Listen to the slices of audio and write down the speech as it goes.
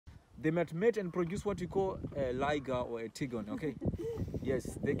they might mate and produce what we call a liger or a tigon, okay?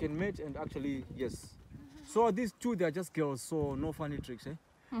 Yes, they can mate and actually, yes. So these two, they're just girls, so no funny tricks, eh?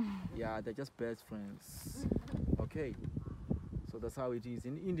 Yeah, they're just best friends. Okay, so that's how it is.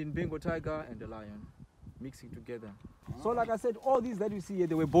 In Indian Bengal tiger and the lion mixing together. So like I said, all these that you see here,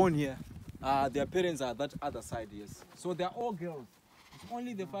 they were born here. Their parents are that other side, yes. So they're all girls. It's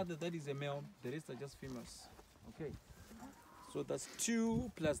only the father that is a male, the rest are just females. Okay. So that's 2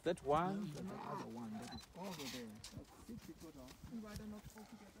 plus that 1, and that other 1. That is all over there. That's 6 in total. Why they're not all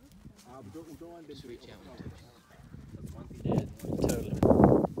together? We don't want them to Reach out. That's one thing. Yeah, totally.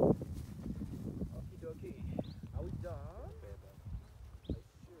 Okie dokie. Are we done? Are you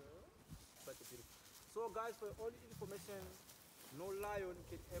sure? Such a beautiful. So guys, for all information, no lion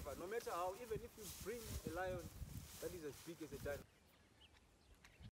can ever, no matter how, even if you bring a lion that is as big as a giant.